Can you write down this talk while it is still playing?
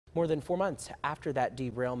More than 4 months after that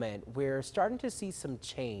derailment, we're starting to see some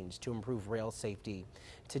change to improve rail safety.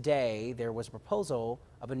 Today, there was a proposal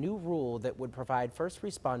of a new rule that would provide first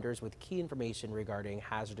responders with key information regarding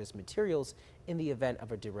hazardous materials in the event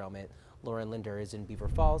of a derailment. Lauren Linder is in Beaver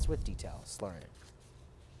Falls with details. Lauren.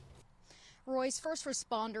 Roy's first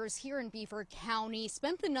responders here in Beaver County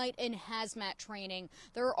spent the night in hazmat training.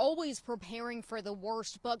 They're always preparing for the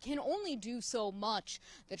worst, but can only do so much.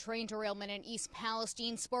 The train derailment in East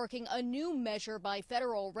Palestine sparking a new measure by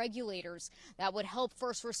federal regulators that would help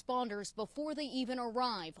first responders before they even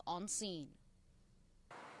arrive on scene.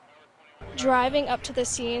 Driving up to the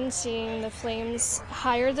scene, seeing the flames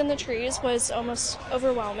higher than the trees was almost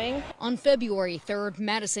overwhelming. On February 3rd,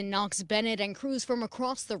 Madison Knox Bennett and crews from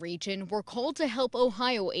across the region were called to help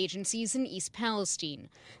Ohio agencies in East Palestine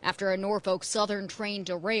after a Norfolk Southern train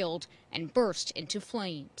derailed and burst into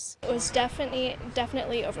flames. It was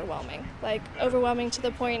definitely overwhelming, overwhelming to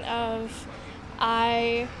the point of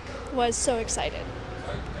I was so excited,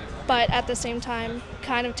 but at the same time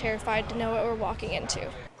kind of terrified to know what we're walking into.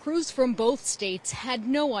 Crews from both states had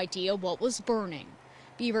no idea what was burning.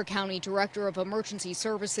 Beaver County Director of Emergency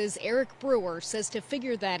Services Eric Brewer says to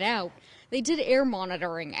figure that out, they did air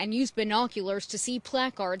monitoring and used binoculars to see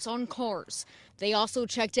placards on cars. They also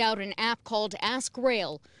checked out an app called Ask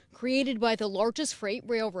Rail, created by the largest freight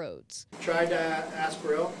railroads. Tried to Ask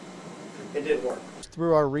Rail. It did work.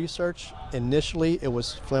 Through our research, initially it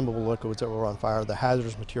was flammable liquids that were on fire. The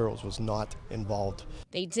hazardous materials was not involved.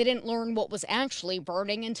 They didn't learn what was actually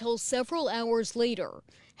burning until several hours later.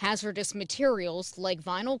 Hazardous materials like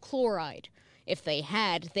vinyl chloride. If they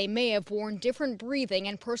had, they may have worn different breathing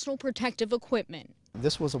and personal protective equipment.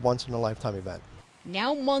 This was a once-in-a-lifetime event.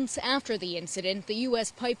 Now, months after the incident, the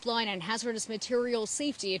U.S. Pipeline and Hazardous Materials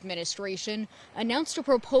Safety Administration announced a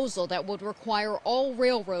proposal that would require all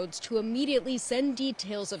railroads to immediately send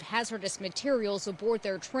details of hazardous materials aboard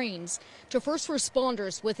their trains to first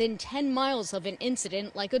responders within 10 miles of an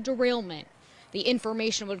incident like a derailment. The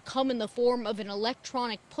information would come in the form of an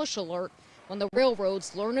electronic push alert when the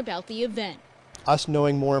railroads learn about the event. Us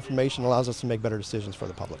knowing more information allows us to make better decisions for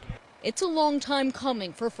the public. It's a long time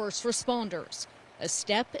coming for first responders. A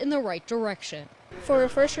step in the right direction. For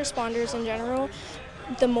first responders in general,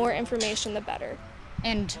 the more information, the better.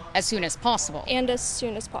 And as soon as possible.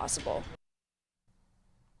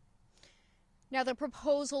 Now, the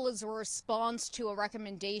proposal is a response to a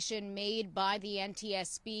recommendation made by the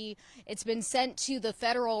NTSB. It's been sent to the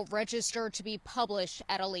Federal Register to be published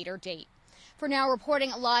at a later date. For now,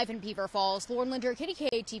 reporting live in Beaver Falls, Lauren Linder,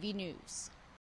 KDKA-TV News.